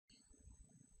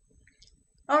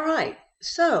All right,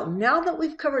 so now that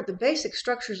we've covered the basic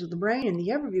structures of the brain and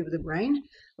the overview of the brain,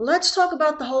 let's talk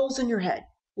about the holes in your head.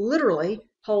 Literally,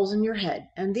 holes in your head.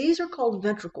 And these are called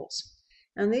ventricles.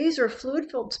 And these are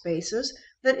fluid-filled spaces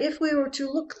that if we were to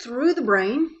look through the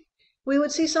brain, we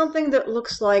would see something that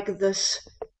looks like this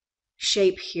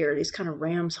shape here, these kind of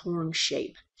ram's horn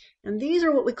shape. And these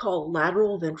are what we call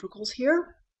lateral ventricles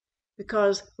here,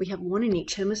 because we have one in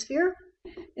each hemisphere.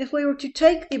 If we were to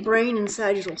take the brain and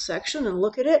sagittal section and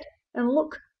look at it and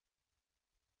look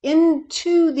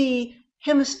into the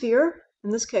hemisphere, in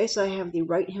this case I have the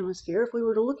right hemisphere, if we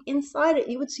were to look inside it,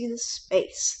 you would see this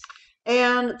space.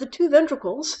 And the two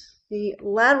ventricles, the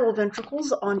lateral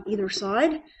ventricles on either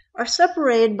side, are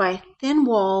separated by a thin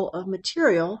wall of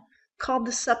material called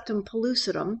the septum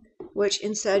pellucidum, which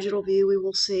in sagittal view we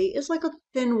will see is like a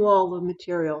thin wall of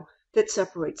material that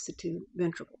separates the two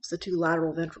ventricles, the two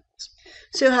lateral ventricles.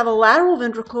 So you have a lateral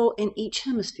ventricle in each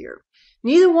hemisphere.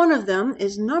 Neither one of them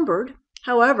is numbered.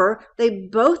 However, they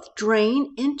both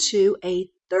drain into a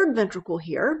third ventricle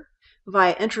here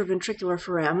via interventricular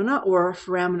foramina or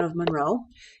foramina of Monro.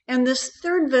 And this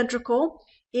third ventricle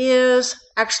is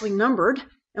actually numbered,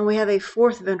 and we have a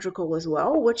fourth ventricle as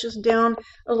well, which is down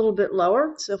a little bit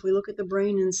lower. So if we look at the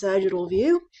brain in sagittal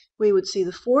view, we would see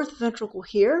the fourth ventricle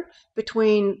here.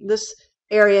 Between this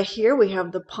area here, we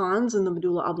have the pons and the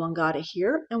medulla oblongata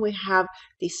here, and we have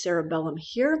the cerebellum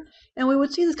here. And we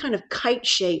would see this kind of kite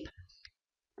shape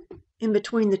in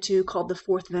between the two called the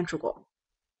fourth ventricle.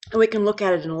 And we can look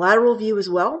at it in a lateral view as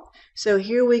well. So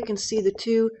here we can see the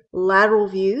two lateral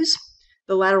views,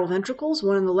 the lateral ventricles,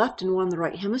 one in the left and one in the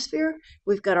right hemisphere.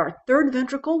 We've got our third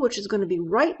ventricle, which is going to be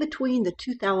right between the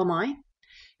two thalami.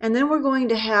 And then we're going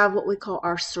to have what we call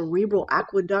our cerebral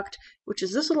aqueduct, which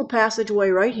is this little passageway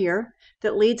right here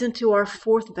that leads into our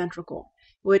fourth ventricle,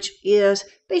 which is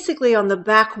basically on the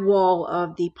back wall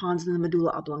of the pons and the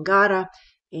medulla oblongata,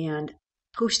 and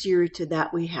posterior to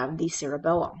that we have the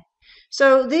cerebellum.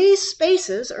 So these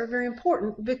spaces are very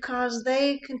important because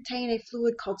they contain a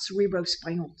fluid called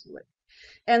cerebrospinal fluid.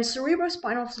 And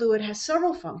cerebrospinal fluid has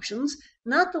several functions,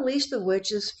 not the least of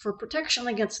which is for protection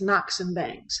against knocks and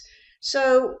bangs.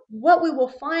 So what we will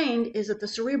find is that the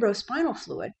cerebrospinal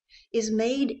fluid is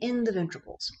made in the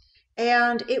ventricles,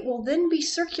 and it will then be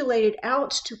circulated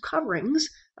out to coverings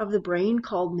of the brain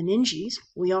called meninges.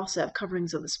 We also have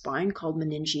coverings of the spine called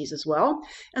meninges as well.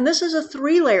 And this is a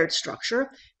three-layered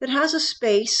structure that has a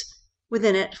space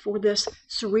within it for this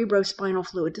cerebrospinal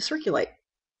fluid to circulate.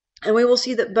 And we will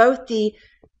see that both the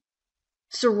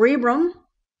cerebrum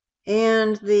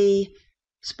and the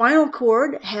spinal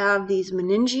cord have these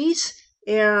meninges.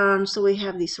 And so we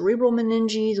have the cerebral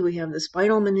meninges, we have the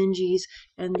spinal meninges,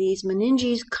 and these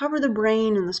meninges cover the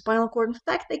brain and the spinal cord. In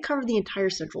fact, they cover the entire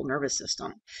central nervous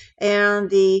system. And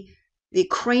the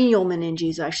cranial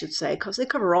meninges, I should say, because they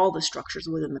cover all the structures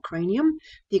within the cranium.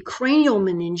 The cranial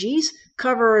meninges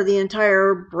cover the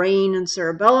entire brain and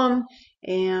cerebellum,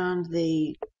 and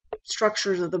the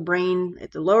structures of the brain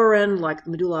at the lower end, like the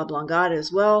medulla oblongata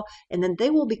as well, and then they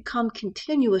will become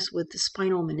continuous with the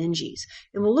spinal meninges.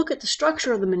 And we'll look at the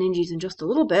structure of the meninges in just a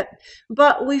little bit,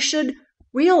 but we should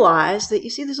realize that you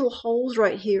see these little holes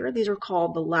right here. These are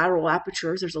called the lateral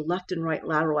apertures. There's a left and right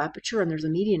lateral aperture, and there's a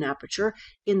median aperture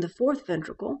in the fourth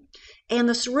ventricle. And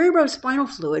the cerebrospinal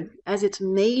fluid, as it's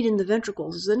made in the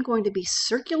ventricles, is then going to be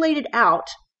circulated out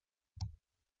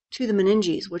to the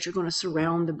meninges, which are going to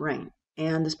surround the brain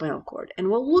and the spinal cord. And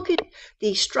we'll look at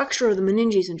the structure of the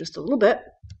meninges in just a little bit.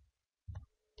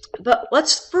 But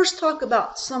let's first talk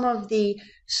about some of the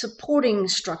supporting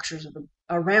structures of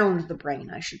around the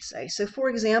brain, I should say. So for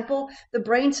example, the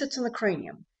brain sits in the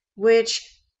cranium, which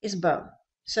is bone.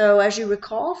 So as you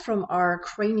recall from our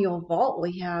cranial vault,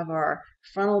 we have our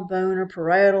frontal bone or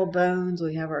parietal bones,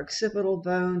 we have our occipital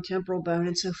bone, temporal bone,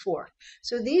 and so forth.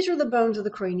 So these are the bones of the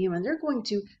cranium, and they're going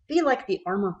to be like the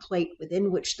armor plate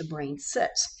within which the brain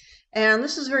sits. And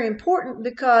this is very important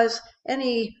because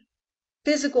any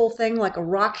physical thing like a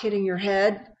rock hitting your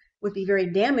head would be very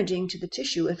damaging to the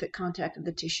tissue if it contacted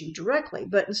the tissue directly.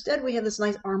 But instead we have this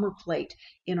nice armor plate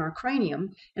in our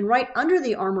cranium, and right under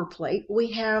the armor plate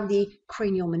we have the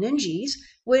cranial meninges,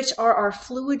 which are our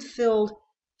fluid-filled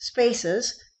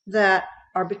spaces that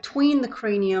are between the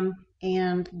cranium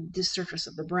and the surface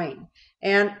of the brain.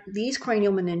 And these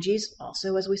cranial meninges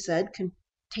also, as we said,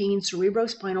 contain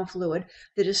cerebrospinal fluid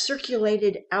that is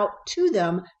circulated out to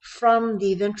them from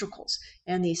the ventricles.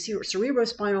 And the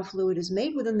cerebrospinal fluid is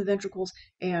made within the ventricles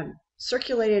and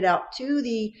circulated out to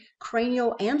the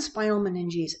cranial and spinal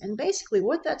meninges. And basically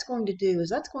what that's going to do is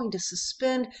that's going to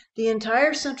suspend the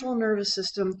entire central nervous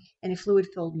system in a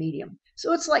fluid-filled medium.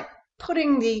 So it's like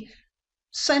putting the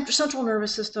central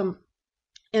nervous system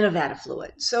in a vat of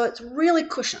fluid. So it's really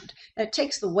cushioned. And it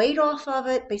takes the weight off of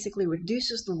it, basically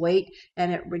reduces the weight,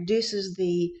 and it reduces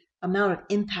the amount of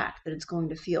impact that it's going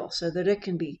to feel so that it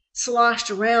can be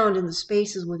sloshed around in the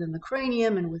spaces within the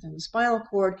cranium and within the spinal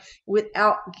cord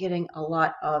without getting a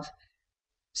lot of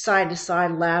side to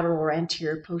side, lateral or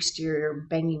anterior, posterior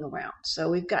banging around. So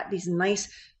we've got these nice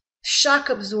shock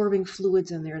absorbing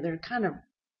fluids in there that are kind of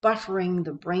buffering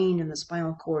the brain and the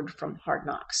spinal cord from hard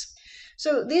knocks.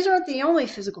 So these aren't the only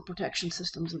physical protection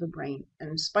systems of the brain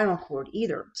and spinal cord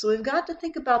either. So we've got to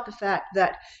think about the fact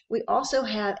that we also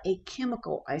have a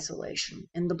chemical isolation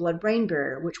in the blood-brain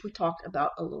barrier, which we talked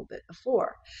about a little bit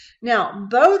before. Now,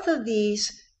 both of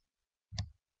these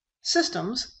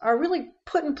systems are really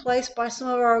put in place by some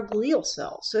of our glial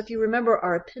cells. So if you remember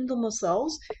our ependymal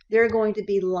cells, they're going to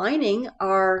be lining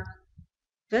our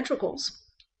ventricles.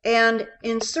 And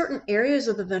in certain areas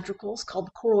of the ventricles, called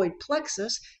the choroid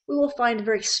plexus, we will find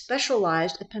very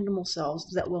specialized ependymal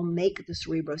cells that will make the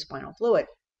cerebrospinal fluid.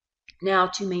 Now,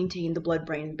 to maintain the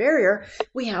blood-brain barrier,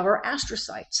 we have our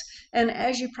astrocytes. And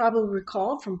as you probably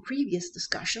recall from previous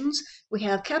discussions, we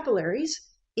have capillaries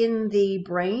in the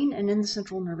brain and in the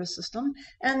central nervous system.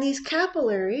 And these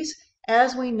capillaries,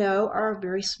 as we know, are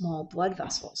very small blood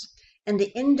vessels. And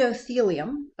the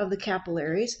endothelium of the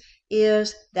capillaries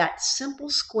is that simple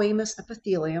squamous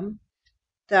epithelium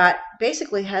that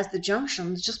basically has the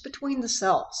junctions just between the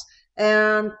cells.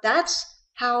 And that's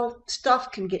how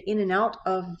stuff can get in and out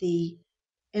of the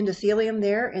endothelium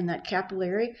there in that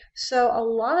capillary. So a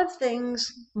lot of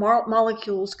things,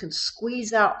 molecules can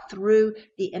squeeze out through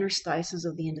the interstices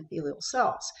of the endothelial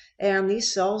cells. And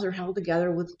these cells are held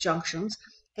together with junctions.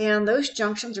 And those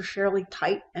junctions are fairly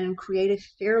tight and create a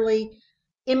fairly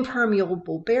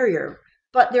impermeable barrier.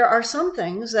 But there are some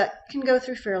things that can go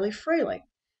through fairly freely.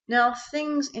 Now,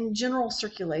 things in general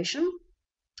circulation,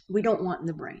 we don't want in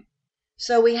the brain.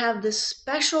 So we have this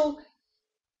special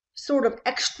sort of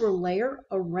extra layer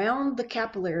around the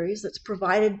capillaries that's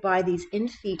provided by these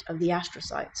end feet of the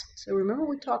astrocytes. So remember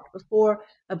we talked before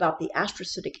about the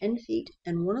astrocytic end feet,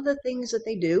 and one of the things that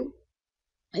they do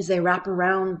is they wrap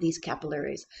around these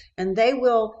capillaries, and they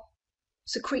will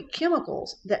secrete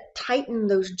chemicals that tighten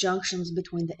those junctions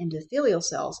between the endothelial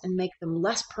cells and make them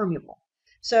less permeable.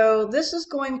 So this is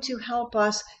going to help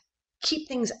us keep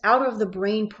things out of the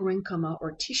brain parenchyma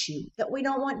or tissue that we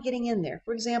don't want getting in there.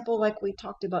 For example, like we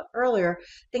talked about earlier,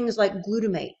 things like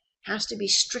glutamate has to be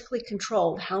strictly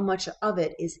controlled how much of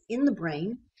it is in the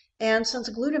brain. And since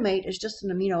glutamate is just an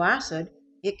amino acid,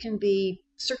 it can be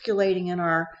circulating in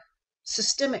our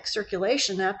systemic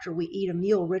circulation after we eat a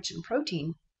meal rich in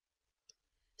protein.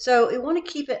 So we want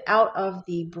to keep it out of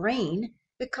the brain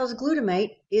because glutamate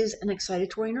is an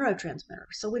excitatory neurotransmitter.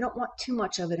 So we don't want too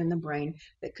much of it in the brain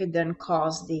that could then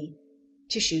cause the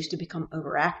tissues to become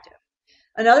overactive.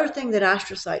 Another thing that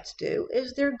astrocytes do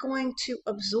is they're going to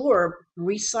absorb,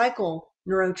 recycle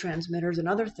neurotransmitters and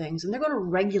other things, and they're going to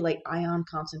regulate ion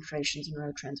concentrations,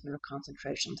 neurotransmitter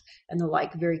concentrations, and the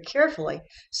like very carefully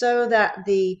so that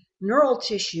the neural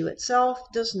tissue itself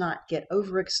does not get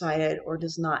overexcited or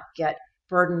does not get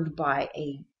burdened by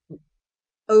a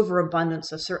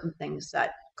overabundance of certain things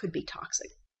that could be toxic.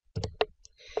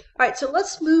 All right, so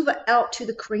let's move out to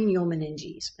the cranial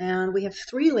meninges. And we have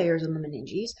 3 layers in the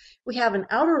meninges. We have an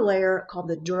outer layer called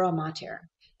the dura mater.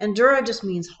 And dura just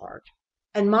means hard.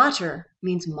 And mater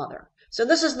means mother. So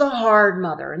this is the hard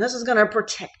mother, and this is going to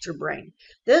protect your brain.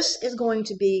 This is going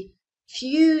to be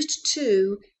fused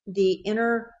to the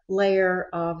inner layer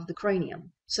of the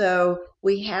cranium. So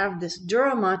we have this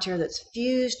dura mater that's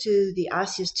fused to the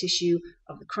osseous tissue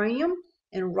of the cranium.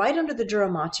 And right under the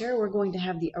dura mater, we're going to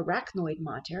have the arachnoid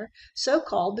mater, so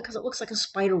called because it looks like a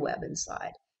spider web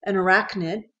inside. An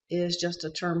arachnid is just a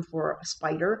term for a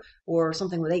spider or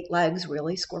something with 8 legs,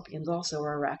 really. Scorpions also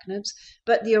are arachnids.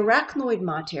 But the arachnoid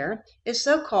mater is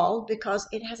so called because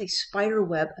it has a spider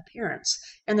web appearance.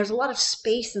 And there's a lot of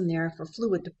space in there for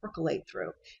fluid to percolate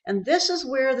through. And this is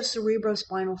where the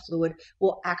cerebrospinal fluid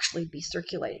will actually be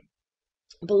circulating.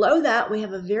 Below that, we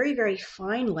have a very, very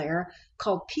fine layer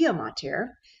called pia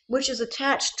mater, which is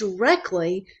attached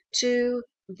directly to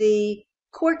the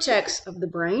cortex of the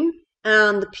brain.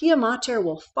 And the pia mater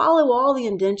will follow all the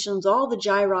indentions, all the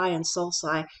gyri and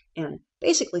sulci, and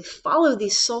basically follow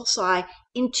these sulci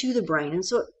into the brain. And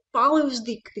so it follows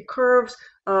the curves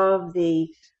of the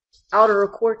outer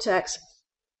cortex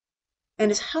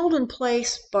and is held in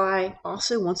place by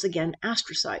also, once again,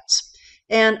 astrocytes.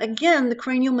 And again, the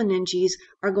cranial meninges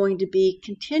are going to be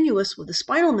continuous with the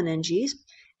spinal meninges,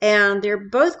 and they're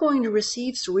both going to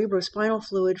receive cerebrospinal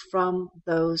fluid from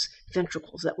those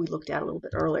ventricles that we looked at a little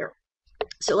bit earlier.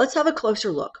 So let's have a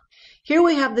closer look. Here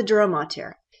we have the dura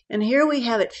mater, and here we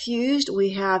have it fused. We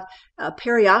have a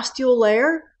periosteal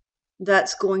layer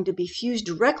that's going to be fused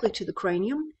directly to the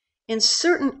cranium. In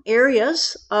certain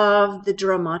areas of the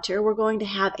dura mater, we're going to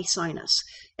have a sinus.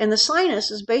 And the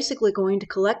sinus is basically going to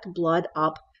collect blood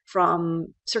up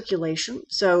from circulation.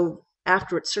 So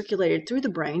after it's circulated through the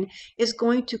brain, is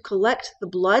going to collect the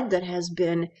blood that has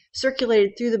been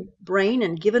circulated through the brain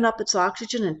and given up its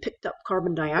oxygen and picked up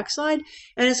carbon dioxide,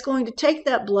 and it's going to take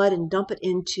that blood and dump it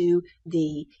into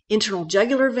the internal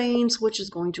jugular veins, which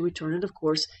is going to return it, of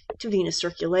course, to venous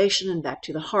circulation and back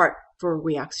to the heart for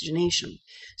reoxygenation.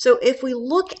 So if we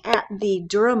look at the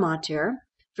dura mater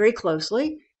very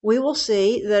closely, we will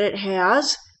see that it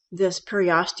has this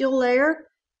periosteal layer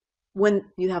when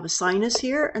you have a sinus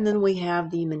here, and then we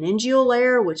have the meningeal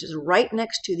layer, which is right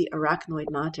next to the arachnoid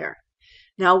mater.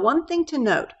 Now, one thing to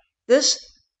note, this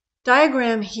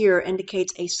diagram here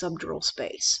indicates a subdural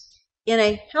space. In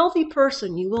a healthy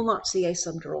person, you will not see a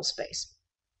subdural space.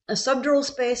 A subdural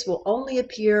space will only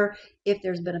appear if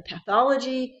there's been a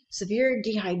pathology, severe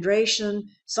dehydration.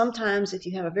 Sometimes if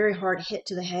you have a very hard hit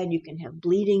to the head, you can have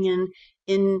bleeding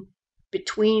in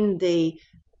between the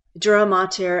dura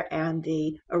mater and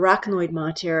the arachnoid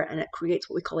mater, and it creates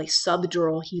what we call a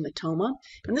subdural hematoma.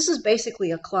 And this is basically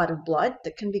a clot of blood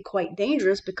that can be quite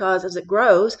dangerous because as it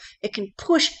grows, it can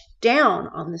push down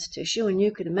on this tissue, and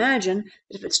you could imagine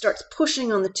that if it starts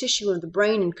pushing on the tissue of the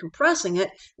brain and compressing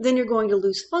it, then you're going to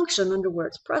lose function under where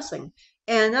it's pressing.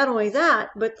 And not only that,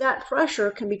 but that pressure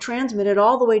can be transmitted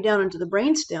all the way down into the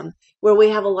brainstem, where we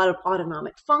have a lot of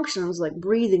autonomic functions like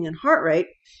breathing and heart rate.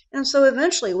 And so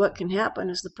eventually what can happen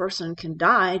is the person can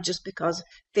die just because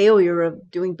failure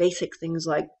of doing basic things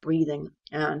like breathing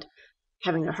and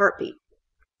having a heartbeat.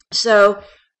 So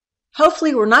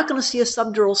hopefully we're not going to see a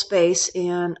subdural space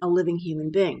in a living human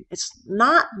being. It's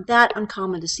not that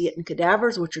uncommon to see it in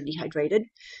cadavers, which are dehydrated.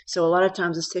 So a lot of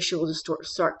times this tissue will just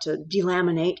start to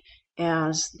delaminate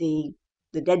as the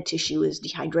dead tissue is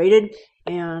dehydrated,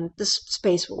 and this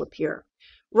space will appear.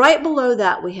 Right below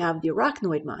that we have the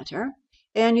arachnoid mater,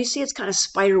 and you see it's kind of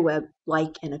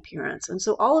spiderweb-like in appearance. And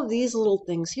so all of these little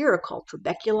things here are called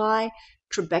trabeculi.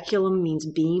 Trabeculum means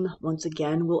beam. Once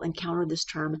again, we'll encounter this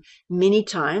term many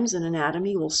times in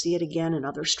anatomy. We'll see it again in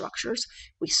other structures.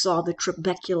 We saw the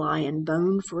trabeculi in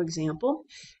bone, for example,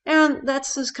 and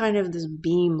that's this kind of this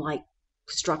beam-like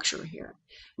structure here.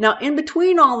 Now, in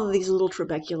between all of these little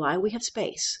trabeculi, we have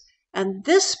space, and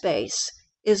this space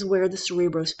is where the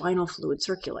cerebrospinal fluid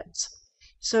circulates.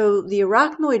 So the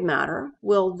arachnoid mater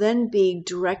will then be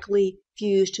directly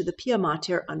fused to the pia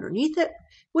mater underneath it,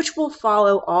 which will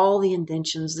follow all the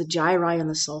indentions, the gyri and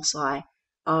the sulci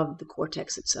of the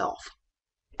cortex itself.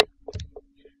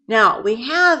 Now, we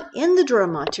have in the dura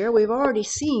mater, we've already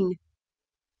seen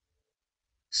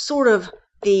sort of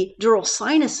the dural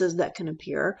sinuses that can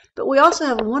appear, but we also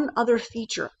have one other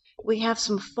feature. We have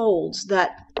some folds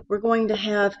that we're going to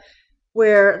have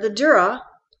where the dura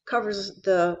covers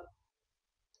the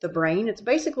brain. It's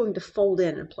basically going to fold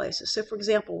in places. So for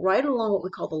example, right along what we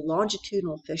call the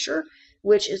longitudinal fissure,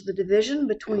 which is the division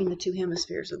between the two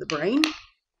hemispheres of the brain.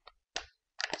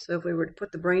 So if we were to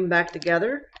put the brain back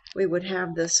together, we would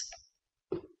have this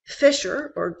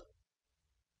fissure or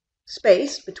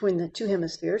space between the two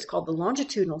hemispheres called the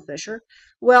longitudinal fissure.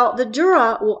 Well, the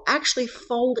dura will actually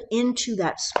fold into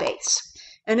that space,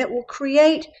 and it will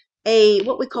create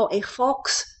what we call a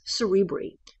falx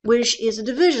cerebri, which is a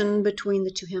division between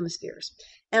the two hemispheres.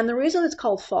 And the reason it's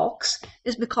called falx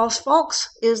is because falx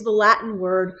is the Latin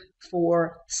word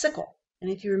for sickle.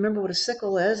 And if you remember what a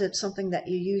sickle is, it's something that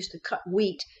you use to cut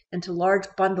wheat into large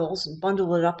bundles and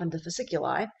bundle it up into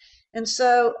fasciculi. And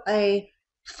so a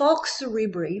falx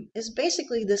cerebri is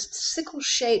basically this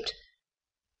sickle-shaped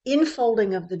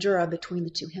infolding of the dura between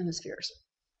the two hemispheres.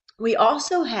 We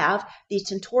also have the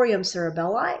tentorium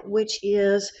cerebelli, which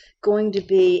is going to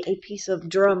be a piece of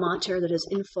dura mater that is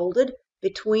infolded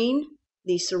between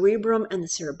the cerebrum and the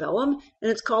cerebellum,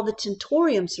 and it's called the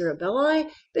tentorium cerebelli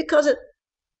because it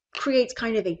creates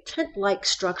kind of a tent-like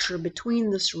structure between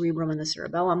the cerebrum and the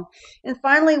cerebellum. And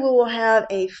finally, we will have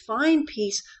a fine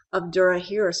piece of dura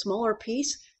here, a smaller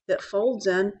piece that folds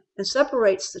in and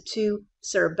separates the two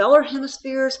cerebellar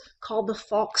hemispheres called the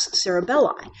falx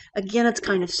cerebelli. Again, it's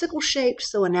kind of sickle-shaped,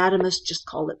 so anatomists just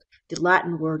call it the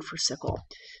Latin word for sickle.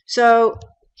 So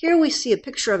here we see a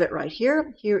picture of it right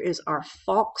here. Here is our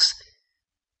falx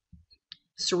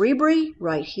cerebri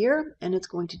right here, and it's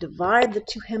going to divide the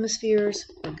two hemispheres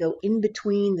and go in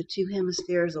between the two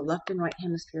hemispheres, the left and right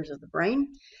hemispheres of the brain.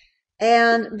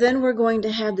 And then we're going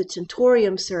to have the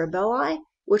tentorium cerebelli,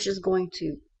 which is going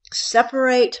to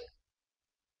separate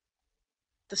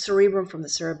the cerebrum from the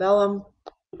cerebellum,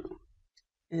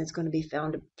 and it's going to be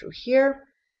found through here.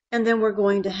 And then we're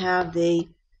going to have the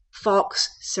falx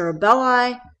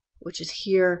cerebelli, which is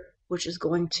here, which is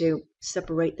going to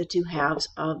separate the two halves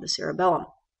of the cerebellum.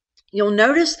 You'll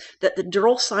notice that the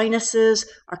dural sinuses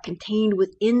are contained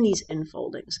within these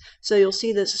enfoldings. So you'll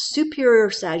see this superior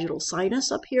sagittal sinus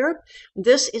up here.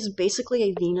 This is basically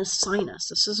a venous sinus.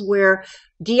 This is where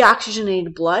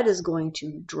deoxygenated blood is going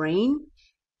to drain.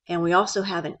 And we also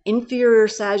have an inferior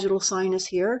sagittal sinus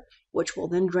here, which will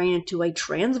then drain into a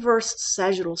transverse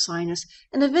sagittal sinus.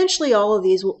 And eventually all of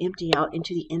these will empty out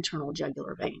into the internal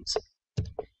jugular veins.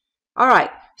 All right,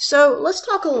 so let's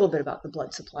talk a little bit about the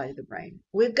blood supply to the brain.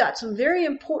 We've got some very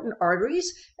important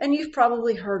arteries, and you've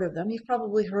probably heard of them. You've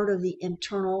probably heard of the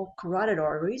internal carotid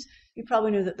arteries. You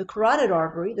probably know that the carotid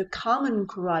artery, the common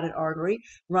carotid artery,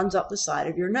 runs up the side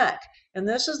of your neck. And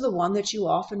this is the one that you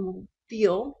often will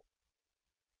feel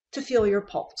to feel your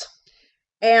pulse.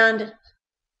 And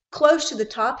close to the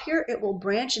top here, it will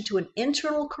branch into an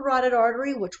internal carotid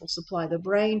artery, which will supply the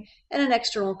brain, and an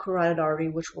external carotid artery,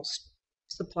 which will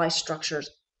supply structures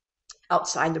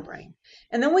outside the brain.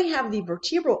 And then we have the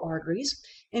vertebral arteries.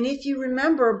 And if you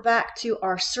remember back to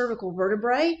our cervical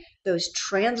vertebrae, those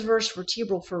transverse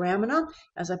vertebral foramina,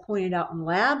 as I pointed out in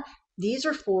lab, these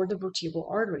are for the vertebral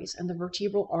arteries. And the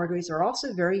vertebral arteries are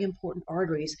also very important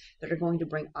arteries that are going to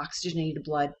bring oxygenated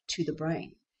blood to the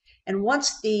brain. And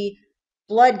once the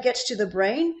blood gets to the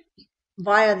brain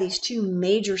via these two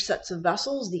major sets of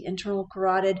vessels, the internal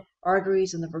carotid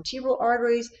arteries and the vertebral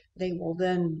arteries, they will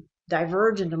then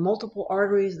diverge into multiple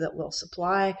arteries that will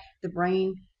supply the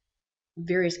brain,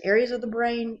 various areas of the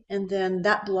brain, and then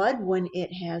that blood, when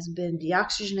it has been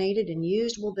deoxygenated and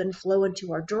used, will then flow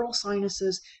into our dural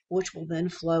sinuses, which will then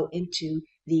flow into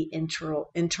the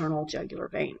internal jugular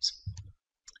veins.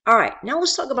 All right, now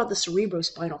let's talk about the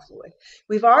cerebrospinal fluid.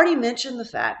 We've already mentioned the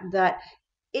fact that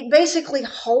it basically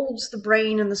holds the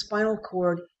brain and the spinal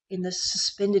cord in this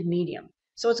suspended medium.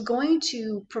 So it's going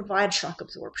to provide shock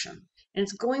absorption, and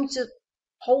it's going to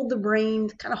hold the brain,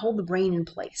 kind of hold the brain in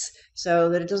place so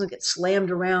that it doesn't get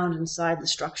slammed around inside the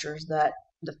structures, that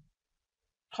the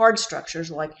hard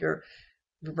structures like your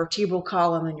vertebral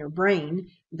column and your brain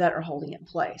that are holding it in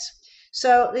place.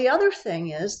 So the other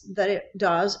thing is that it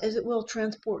does is it will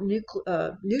transport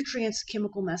nutrients,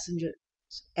 chemical messengers,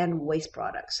 and waste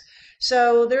products.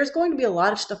 So there's going to be a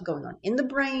lot of stuff going on in the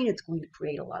brain. It's going to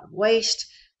create a lot of waste.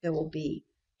 There will be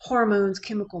hormones,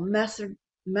 chemical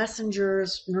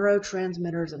messengers,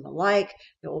 neurotransmitters, and the like.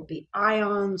 There will be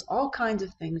ions, all kinds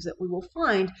of things that we will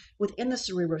find within the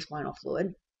cerebrospinal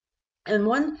fluid. And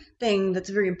one thing that's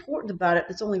very important about it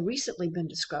that's only recently been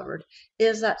discovered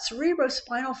is that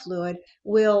cerebrospinal fluid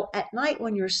will, at night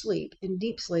when you're asleep, in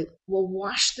deep sleep, will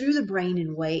wash through the brain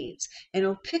in waves. And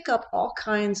it'll pick up all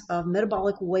kinds of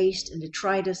metabolic waste and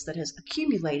detritus that has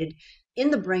accumulated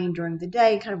in the brain during the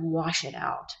day and kind of wash it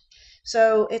out.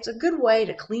 So it's a good way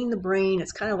to clean the brain.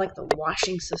 It's kind of like the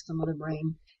washing system of the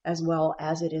brain as well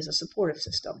as it is a supportive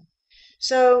system.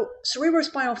 So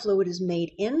cerebrospinal fluid is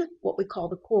made in what we call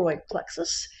the choroid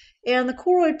plexus, and the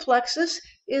choroid plexus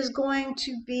is going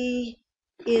to be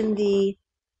in the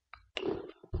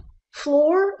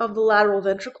floor of the lateral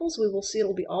ventricles. We will see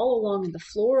it'll be all along in the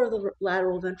floor of the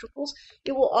lateral ventricles.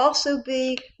 It will also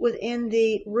be within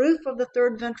the roof of the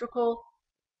third ventricle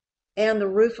and the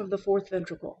roof of the fourth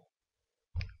ventricle,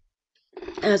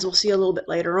 as we'll see a little bit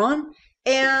later on.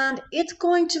 And it's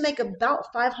going to make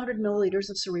about 500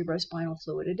 milliliters of cerebrospinal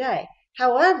fluid a day.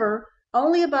 However,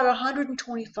 only about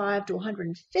 125 to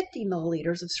 150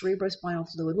 milliliters of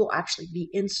cerebrospinal fluid will actually be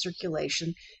in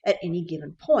circulation at any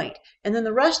given point. And then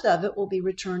the rest of it will be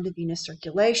returned to venous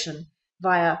circulation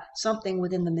via something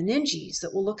within the meninges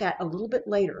that we'll look at a little bit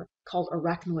later called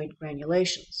arachnoid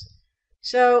granulations.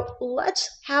 So let's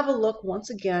have a look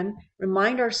once again,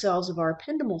 remind ourselves of our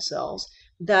ependymal cells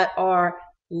that are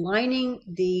lining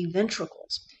the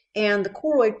ventricles. And the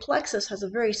choroid plexus has a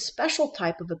very special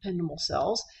type of ependymal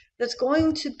cells that's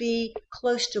going to be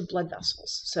close to blood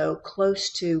vessels, so close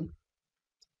to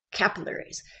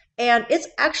capillaries. And it's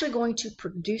actually going to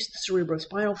produce the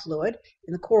cerebrospinal fluid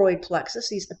in the choroid plexus.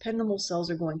 These ependymal cells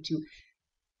are going to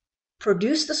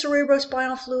produce the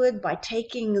cerebrospinal fluid by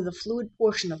taking the fluid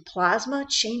portion of plasma,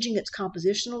 changing its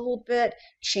composition a little bit,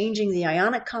 changing the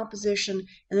ionic composition,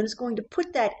 and then it's going to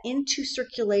put that into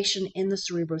circulation in the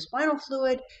cerebrospinal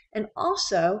fluid. And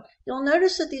also, you'll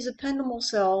notice that these ependymal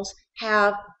cells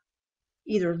have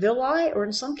either villi or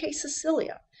in some cases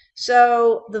cilia.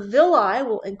 So the villi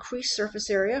will increase surface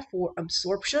area for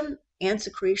absorption and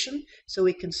secretion, so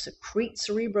we can secrete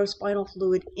cerebrospinal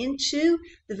fluid into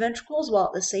the ventricles while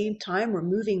at the same time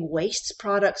removing waste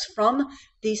products from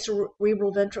the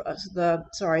cerebral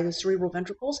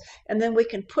ventricles, and then we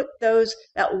can put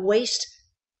that waste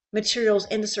materials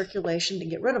into circulation to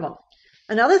get rid of them.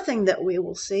 Another thing that we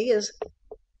will see is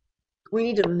we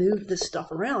need to move this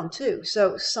stuff around too.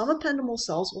 So some ependymal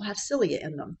cells will have cilia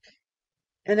in them.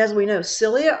 And as we know,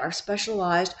 cilia are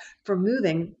specialized for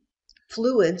moving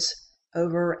fluids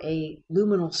over a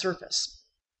luminal surface.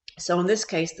 So in this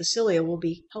case, the cilia will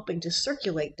be helping to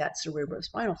circulate that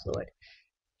cerebrospinal fluid.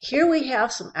 Here we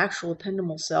have some actual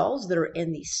ependymal cells that are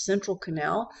in the central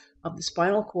canal of the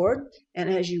spinal cord. And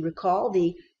as you recall,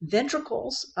 the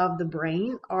ventricles of the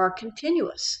brain are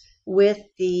continuous with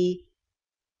the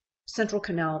central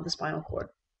canal of the spinal cord.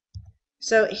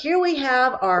 So here we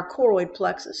have our choroid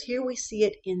plexus. Here we see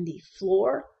it in the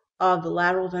floor of the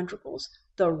lateral ventricles,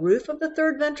 the roof of the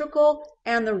third ventricle,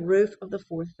 and the roof of the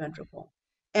fourth ventricle.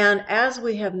 And as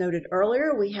we have noted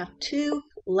earlier, we have two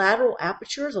lateral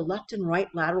apertures, a left and right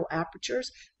lateral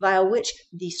apertures, via which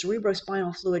the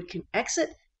cerebrospinal fluid can exit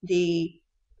the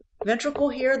ventricle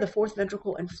here, the fourth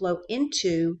ventricle, and flow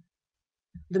into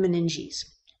the meninges.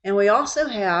 And we also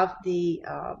have the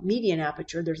median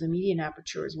aperture. There's a median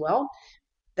aperture as well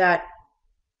that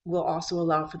will also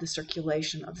allow for the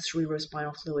circulation of the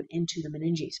cerebrospinal fluid into the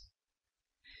meninges.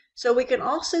 So we can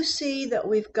also see that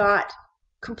we've got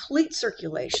complete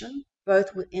circulation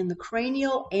both within the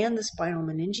cranial and the spinal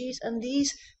meninges, and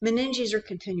these meninges are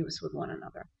continuous with one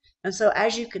another. And so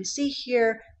as you can see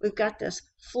here, we've got this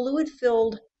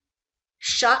fluid-filled,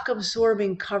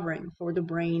 shock-absorbing covering for the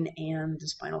brain and the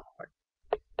spinal cord.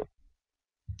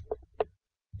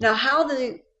 Now, how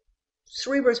the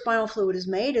cerebrospinal fluid is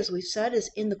made, as we said, is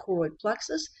in the choroid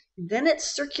plexus. Then it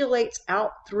circulates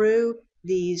out through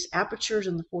these apertures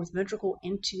in the fourth ventricle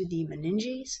into the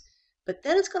meninges. But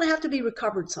then it's going to have to be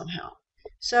recovered somehow.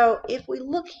 So if we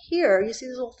look here, you see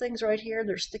these little things right here?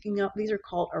 They're sticking up. These are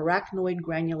called arachnoid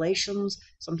granulations,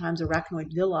 sometimes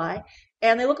arachnoid villi.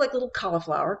 And they look like little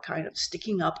cauliflower kind of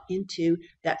sticking up into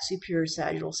that superior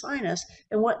sagittal sinus.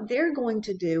 And what they're going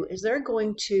to do is they're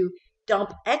going to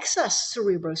dump excess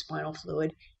cerebrospinal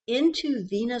fluid into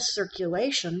venous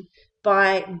circulation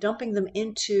by dumping them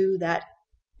into that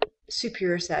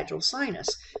superior sagittal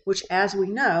sinus, which, as we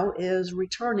know, is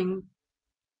returning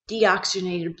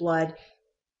deoxygenated blood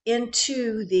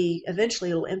into eventually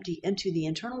it'll empty into the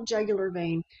internal jugular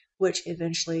vein, which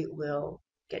eventually will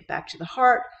get back to the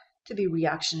heart to be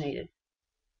reoxygenated.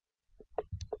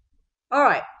 All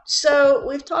right, so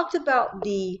we've talked about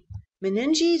the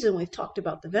meninges and we've talked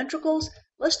about the ventricles.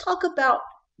 Let's talk about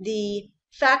the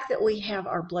fact that we have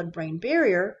our blood-brain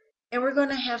barrier, and we're going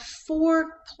to have 4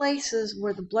 places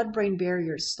where the blood-brain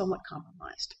barrier is somewhat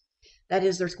compromised. That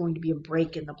is, there's going to be a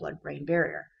break in the blood-brain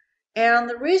barrier. And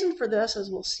the reason for this, as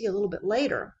we'll see a little bit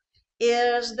later,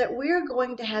 is that we're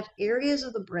going to have areas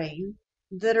of the brain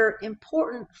that are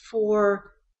important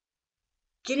for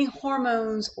getting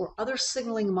hormones or other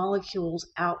signaling molecules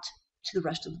out to the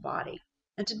rest of the body.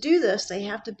 And to do this, they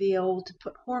have to be able to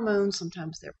put hormones.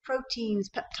 Sometimes they're proteins,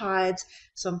 peptides,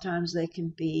 sometimes they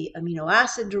can be amino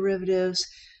acid derivatives.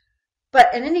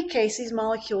 But in any case, these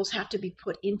molecules have to be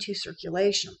put into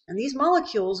circulation. And these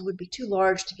molecules would be too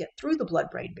large to get through the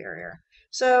blood-brain barrier.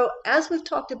 So as we've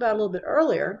talked about a little bit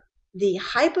earlier, the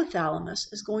hypothalamus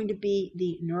is going to be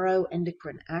the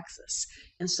neuroendocrine axis.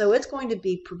 And so it's going to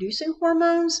be producing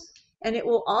hormones, and it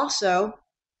will also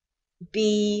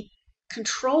be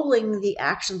controlling the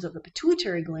actions of the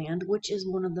pituitary gland, which is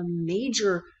one of the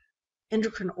major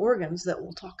endocrine organs that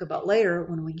we'll talk about later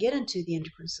when we get into the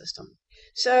endocrine system.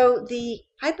 So the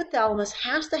hypothalamus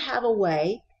has to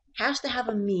have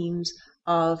a means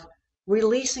of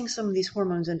releasing some of these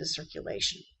hormones into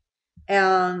circulation.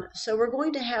 And so we're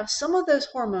going to have some of those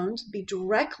hormones be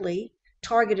directly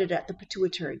targeted at the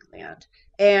pituitary gland.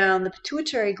 And the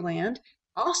pituitary gland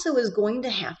also is going to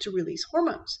have to release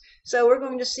hormones. So we're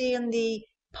going to see in the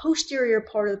posterior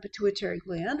part of the pituitary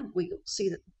gland, we see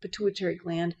that the pituitary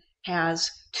gland has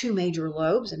 2 major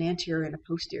lobes, an anterior and a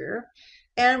posterior.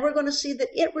 And we're going to see that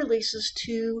it releases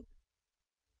 2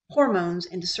 hormones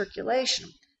into circulation.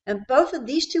 And both of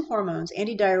these 2 hormones,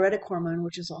 antidiuretic hormone,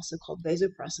 which is also called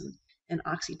vasopressin, and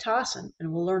oxytocin,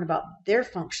 and we'll learn about their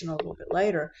function a little bit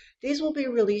later, these will be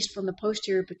released from the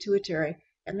posterior pituitary,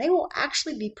 and they will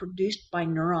actually be produced by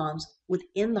neurons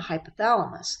within the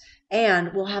hypothalamus,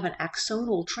 and we'll have an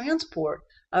axonal transport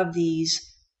of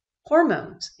these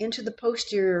hormones into the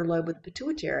posterior lobe of the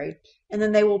pituitary, and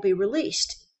then they will be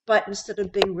released. But instead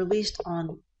of being released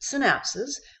on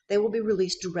synapses, they will be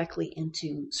released directly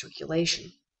into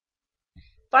circulation.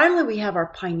 Finally, we have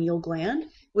our pineal gland,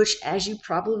 which, as you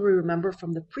probably remember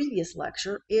from the previous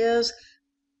lecture, is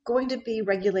going to be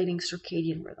regulating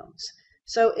circadian rhythms.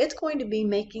 So it's going to be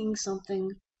making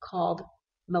something called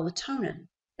melatonin.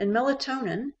 And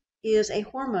melatonin is a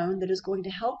hormone that is going to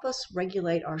help us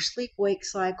regulate our sleep-wake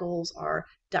cycles, our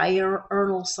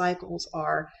diurnal cycles,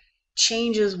 our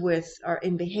changes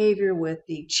in behavior with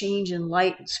the change in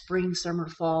light, spring, summer,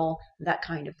 fall, that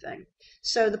kind of thing.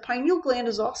 So the pineal gland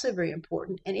is also very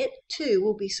important, and it too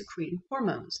will be secreting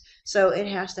hormones. So it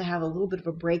has to have a little bit of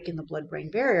a break in the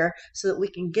blood-brain barrier so that we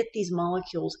can get these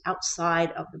molecules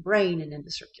outside of the brain and into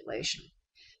circulation.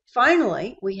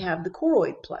 Finally, we have the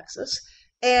choroid plexus,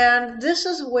 and this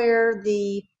is where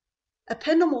the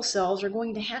ependymal cells are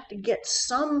going to have to get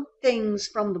some things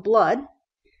from the blood.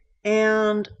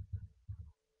 And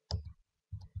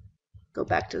go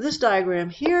back to this diagram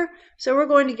here. So we're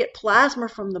going to get plasma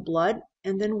from the blood,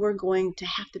 and then we're going to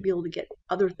have to be able to get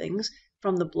other things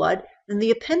from the blood. And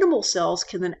the ependymal cells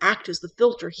can then act as the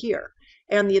filter here.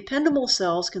 And the ependymal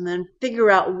cells can then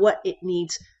figure out what it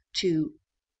needs to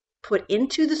put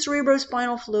into the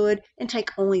cerebrospinal fluid and take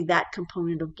only that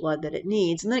component of blood that it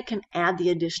needs. And then it can add the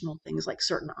additional things like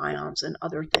certain ions and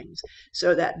other things,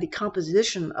 so that the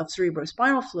composition of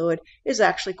cerebrospinal fluid is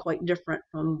actually quite different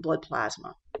from blood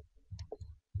plasma.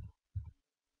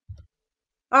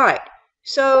 All right,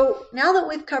 so now that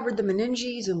we've covered the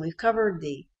meninges and we've covered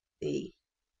the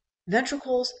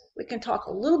ventricles, we can talk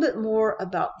a little bit more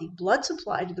about the blood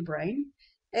supply to the brain.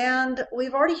 And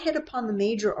we've already hit upon the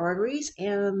major arteries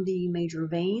and the major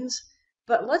veins,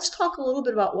 but let's talk a little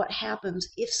bit about what happens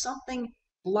if something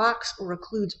blocks or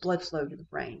occludes blood flow to the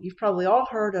brain. You've probably all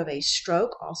heard of a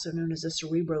stroke, also known as a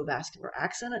cerebrovascular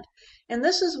accident. And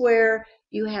this is where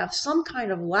you have some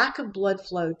kind of lack of blood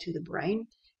flow to the brain.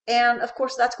 And of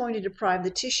course, that's going to deprive the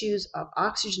tissues of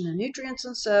oxygen and nutrients,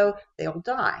 and so they'll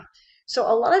die.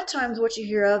 So a lot of times what you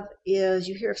hear of is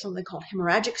you hear of something called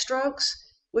hemorrhagic strokes,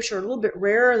 which are a little bit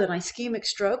rarer than ischemic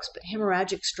strokes, but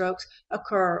hemorrhagic strokes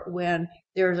occur when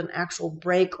there's an actual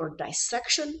break or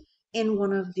dissection in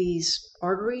one of these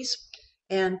arteries.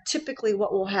 And typically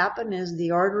what will happen is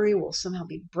the artery will somehow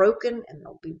be broken and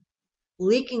there'll be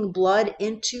leaking blood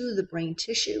into the brain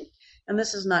tissue. And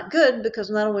this is not good, because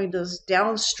not only does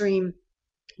downstream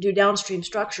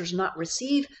structures not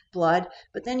receive blood,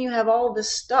 but then you have all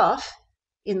this stuff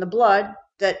in the blood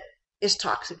that is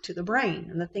toxic to the brain,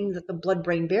 and the thing that the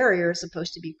blood-brain barrier is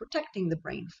supposed to be protecting the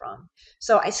brain from.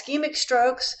 So ischemic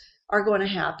strokes are going to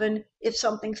happen if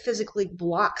something physically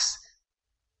blocks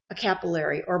a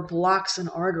capillary or blocks an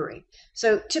artery.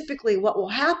 So typically what will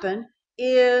happen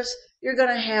is you're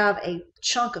going to have a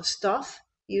chunk of stuff,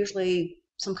 usually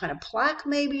some kind of plaque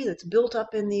maybe that's built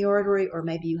up in the artery, or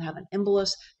maybe you have an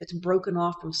embolus that's broken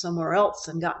off from somewhere else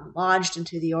and gotten lodged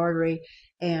into the artery,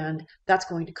 and that's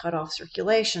going to cut off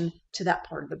circulation to that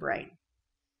part of the brain.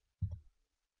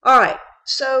 All right,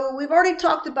 so we've already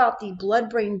talked about the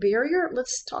blood-brain barrier.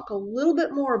 Let's talk a little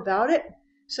bit more about it.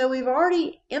 So we've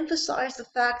already emphasized the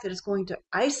fact that it's going to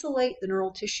isolate the neural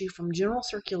tissue from general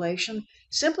circulation,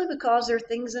 simply because there are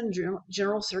things in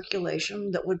general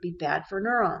circulation that would be bad for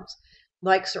neurons,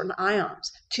 like certain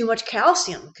ions. Too much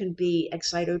calcium can be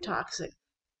excitotoxic.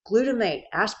 Glutamate,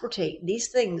 aspartate, these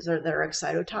things that are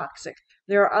excitotoxic.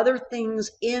 There are other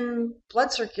things in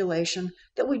blood circulation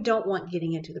that we don't want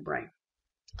getting into the brain.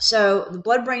 So the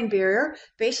blood-brain barrier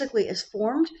basically is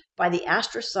formed by the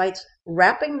astrocytes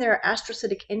wrapping their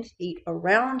astrocytic end feet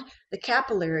around the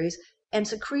capillaries and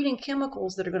secreting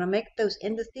chemicals that are going to make those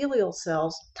endothelial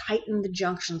cells tighten the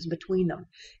junctions between them.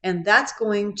 And that's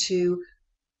going to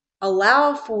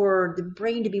allow for the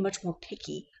brain to be much more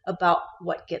picky about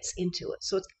what gets into it.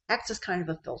 So it acts as kind of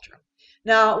a filter.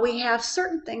 Now, we have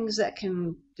certain things that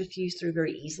can diffuse through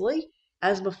very easily.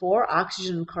 As before,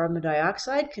 oxygen and carbon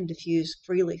dioxide can diffuse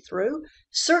freely through.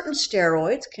 Certain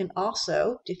steroids can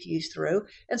also diffuse through,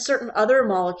 and certain other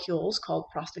molecules called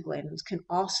prostaglandins can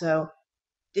also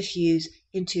diffuse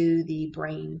into the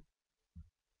brain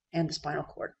and the spinal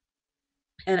cord.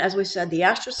 And as we said, the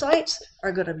astrocytes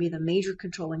are going to be the major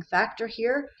controlling factor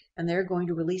here, and they're going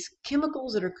to release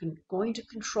chemicals that are going to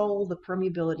control the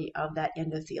permeability of that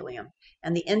endothelium.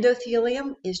 And the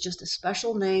endothelium is just a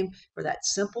special name for that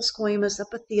simple squamous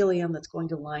epithelium that's going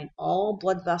to line all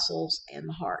blood vessels and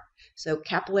the heart. So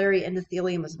capillary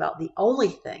endothelium is about the only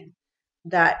thing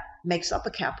that makes up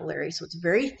a capillary. So it's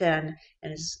very thin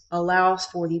and allows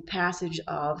for the passage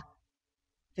of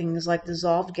things like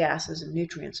dissolved gases and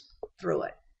nutrients through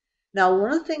it. Now,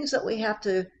 one of the things that we have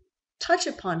to touch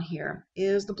upon here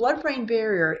is the blood-brain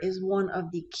barrier is one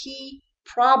of the key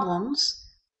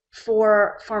problems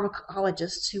for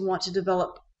pharmacologists who want to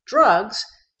develop drugs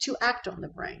to act on the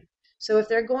brain. So if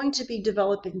they're going to be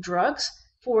developing drugs,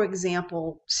 for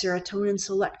example, serotonin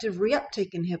selective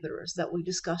reuptake inhibitors that we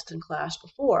discussed in class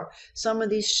before, some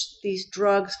of these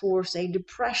drugs for, say,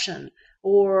 depression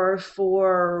or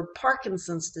for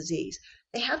Parkinson's disease,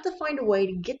 they have to find a way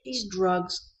to get these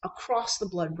drugs across the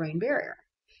blood-brain barrier.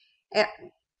 And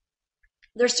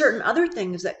there's certain other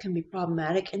things that can be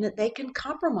problematic in that they can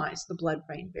compromise the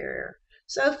blood-brain barrier.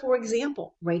 So, for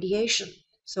example, radiation.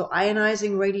 So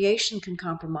ionizing radiation can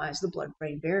compromise the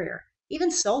blood-brain barrier. Even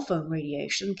cell phone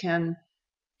radiation can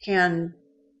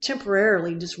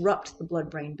temporarily disrupt the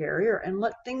blood-brain barrier and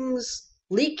let things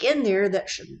leak in there that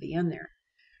shouldn't be in there.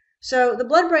 So the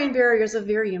blood-brain barrier is a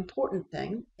very important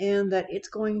thing in that it's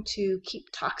going to keep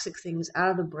toxic things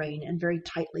out of the brain and very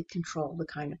tightly control the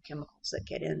kind of chemicals that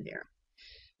get in there.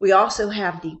 We also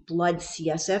have the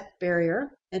blood-CSF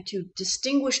barrier, and to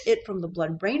distinguish it from the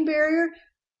blood-brain barrier,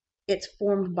 it's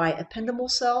formed by ependymal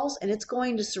cells, and it's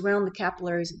going to surround the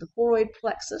capillaries of the choroid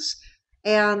plexus,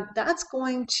 and that's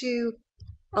going to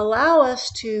allow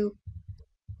us to,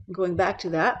 going back to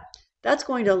that's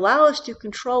going to allow us to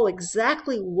control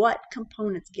exactly what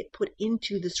components get put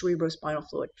into the cerebrospinal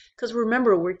fluid. Because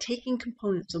remember, we're taking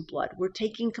components of blood. We're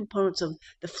taking components of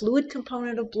the fluid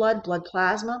component of blood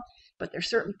plasma, but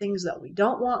there's certain things that we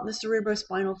don't want in the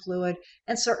cerebrospinal fluid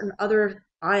and certain other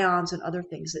ions and other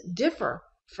things that differ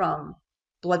from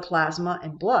blood plasma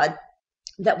and blood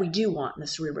that we do want in the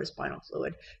cerebrospinal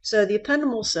fluid. So the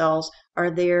ependymal cells are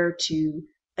there to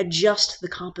adjust the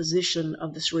composition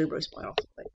of the cerebrospinal fluid.